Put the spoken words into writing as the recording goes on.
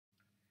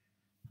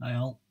Hi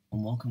all,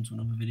 and welcome to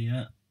another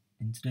video.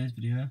 In today's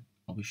video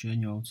I'll be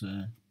showing you how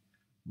to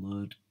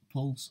load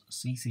Pulse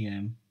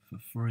CCM for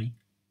free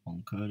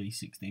on Kodi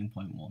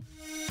 16.1.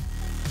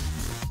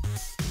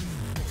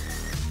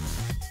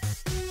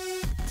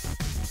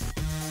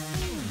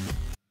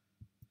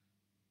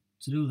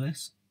 To do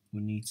this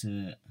we need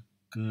to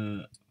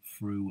go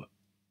through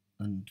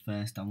and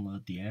first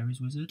download the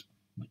Aries wizard,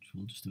 which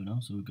we'll just do now.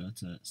 So we go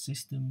to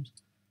Systems,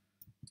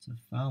 to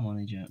File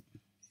Manager,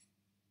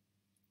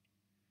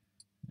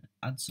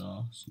 Add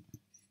Source,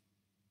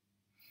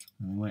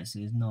 and then where it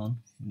says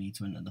None we need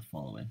to enter the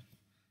following: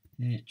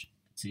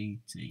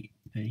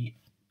 http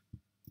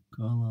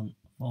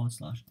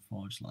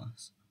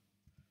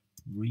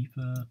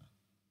repo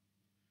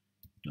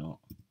dot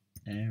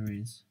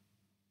aries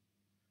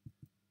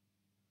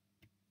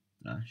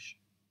dash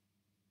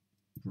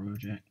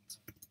project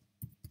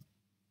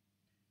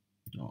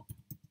dot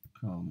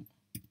com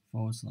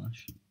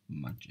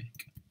 /magic,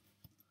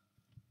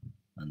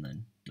 and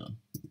then done.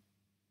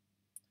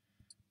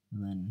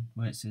 And then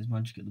where it says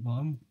magic at the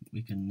bottom,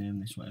 we can name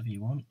this whatever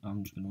you want.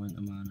 I'm just going to enter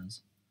mine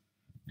as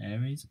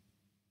Aries,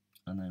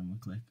 and then we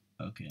click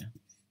OK.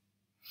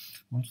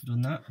 Once we've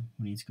done that,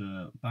 we need to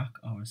go back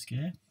or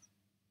escape,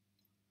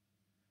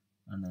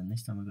 and then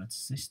this time we go to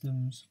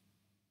Systems,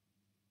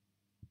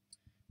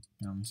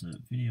 down to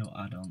Video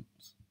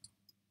Add-ons,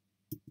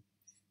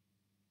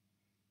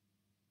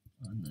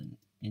 and then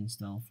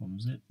Install from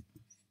Zip,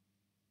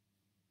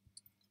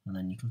 and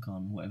then you click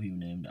on whatever you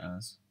named it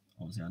as.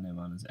 Obviously I named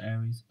mine as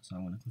Aries, so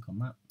I'm going to click on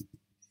that,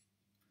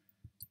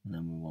 and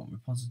then we want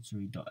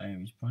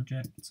repository.aries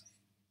project,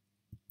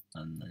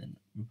 and then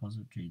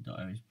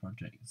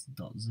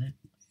repository.ariesprojects.zip.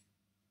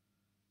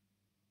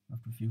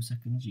 After a few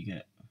seconds you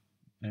get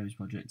Aries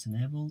project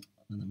enabled,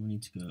 and then we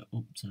need to go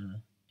up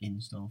to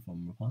install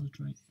from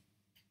repository,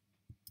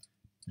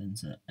 then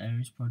to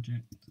Aries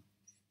project,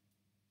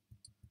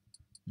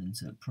 then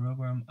to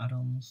program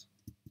add-ons,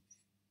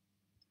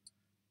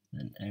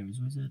 then Aries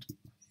wizard,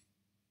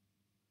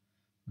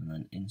 and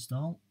then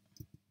install,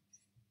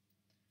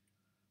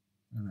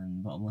 and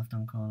then bottom left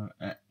hand corner,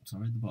 the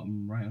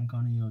bottom right hand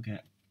corner you'll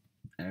get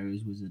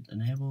Aries wizard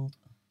enabled,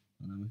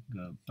 and then we can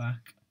go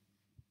back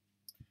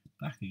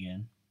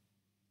again,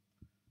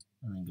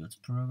 and then go to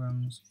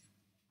programs,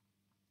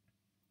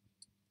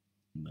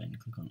 and then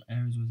click on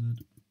Aries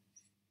wizard,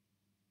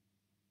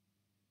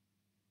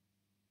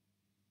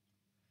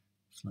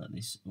 select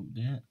this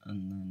update,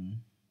 and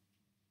then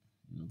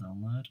it'll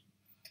download,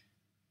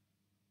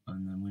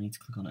 and then we need to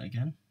click on it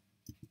again.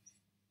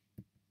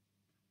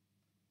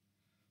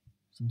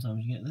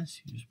 Sometimes you get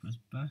this, you just press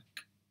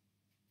back,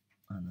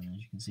 and then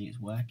as you can see it's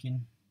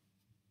working.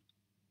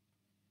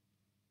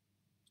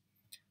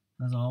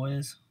 As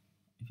always,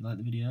 if you like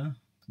the video,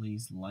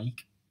 please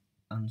like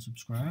and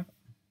subscribe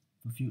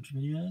for future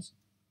videos.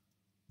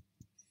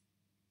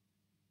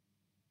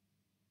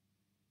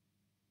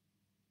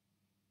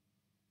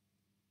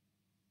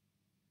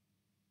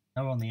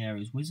 Now we're on the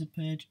Aries wizard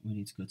page, we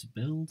need to go to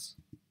builds,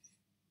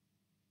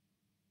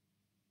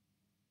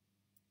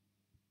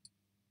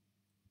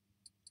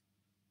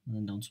 and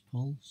then down to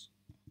Pulse.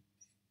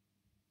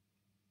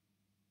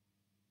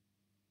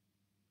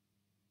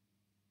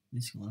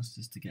 This will ask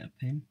us to get a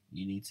pin.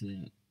 You need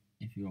to,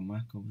 if you're on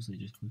Mac, obviously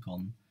just click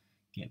on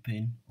get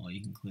pin, or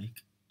you can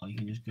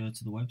just go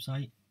to the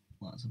website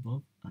that's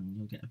above and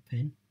you'll get a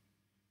pin.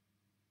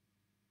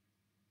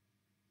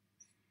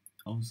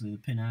 Obviously the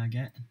pin I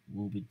get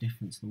will be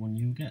different to the one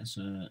you get,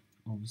 so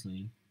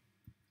obviously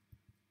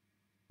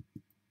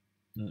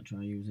don't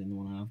try using the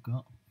one I've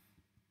got.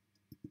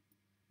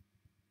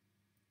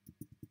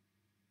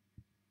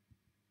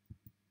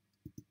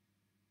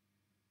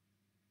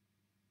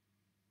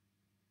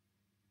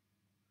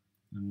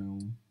 And now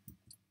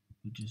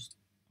we just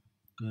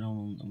go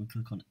down and we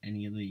click on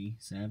any of the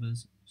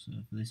servers. So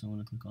for this I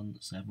want to click on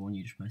server 1,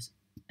 you just press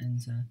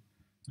enter,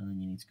 and then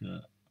you need to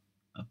go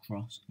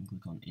across and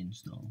click on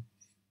install.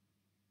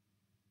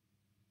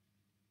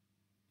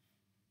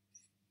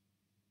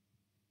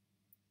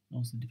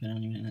 Also depending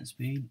on your internet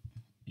speed,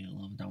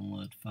 it'll have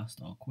download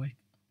fast or quick,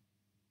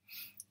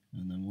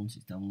 and then once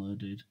it's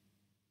downloaded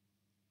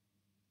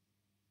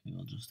it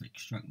will just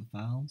extract the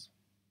files.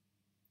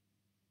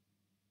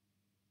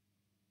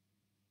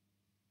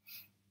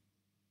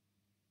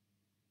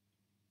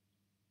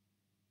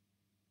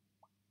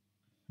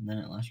 And then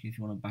it'll ask you if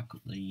you want to back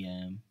up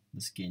the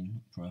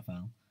skin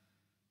profile.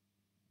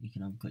 You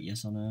can have a click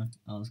yes or no.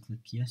 I'll just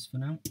click yes for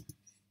now.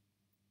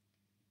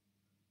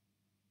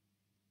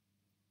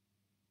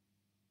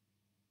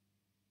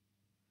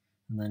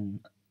 And then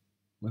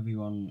whether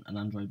you're on an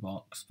Android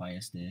box, Fire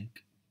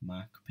Stick,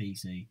 Mac,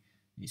 PC,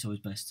 it's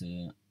always best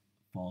to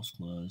force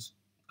close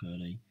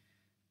Kodi,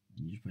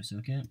 and you just press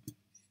OK.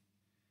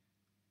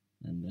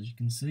 And as you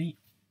can see,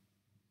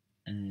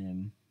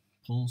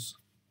 Pulse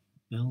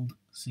build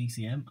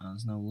CCM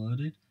has now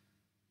loaded.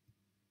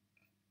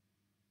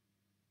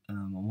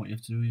 And what you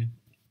have to do,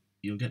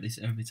 you'll get this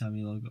every time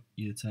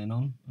you turn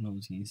on, and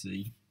obviously you can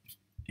see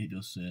it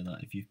does say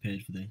that if you've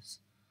paid for this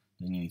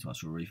then you need to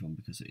ask for a refund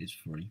because it is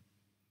free.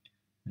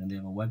 And they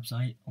have a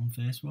website on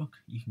Facebook.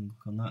 You can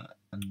click on that,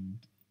 and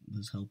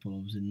there's help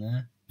overs in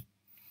there.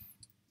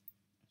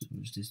 So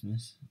we'll just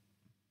dismiss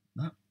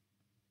that.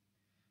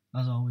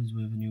 As always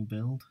with a new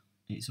build,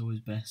 it's always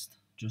best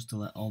just to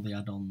let all the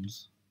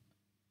add-ons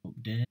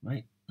update.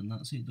 Right, and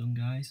that's it done,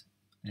 guys.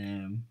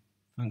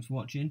 Thanks for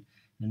watching,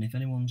 and if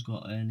anyone's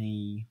got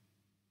any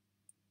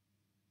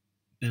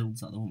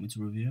builds that they want me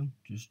to review,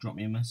 just drop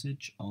me a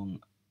message in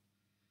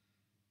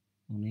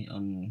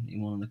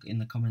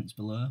the comments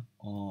below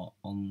or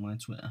on my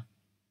Twitter.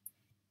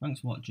 Thanks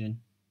for watching.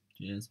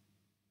 Cheers.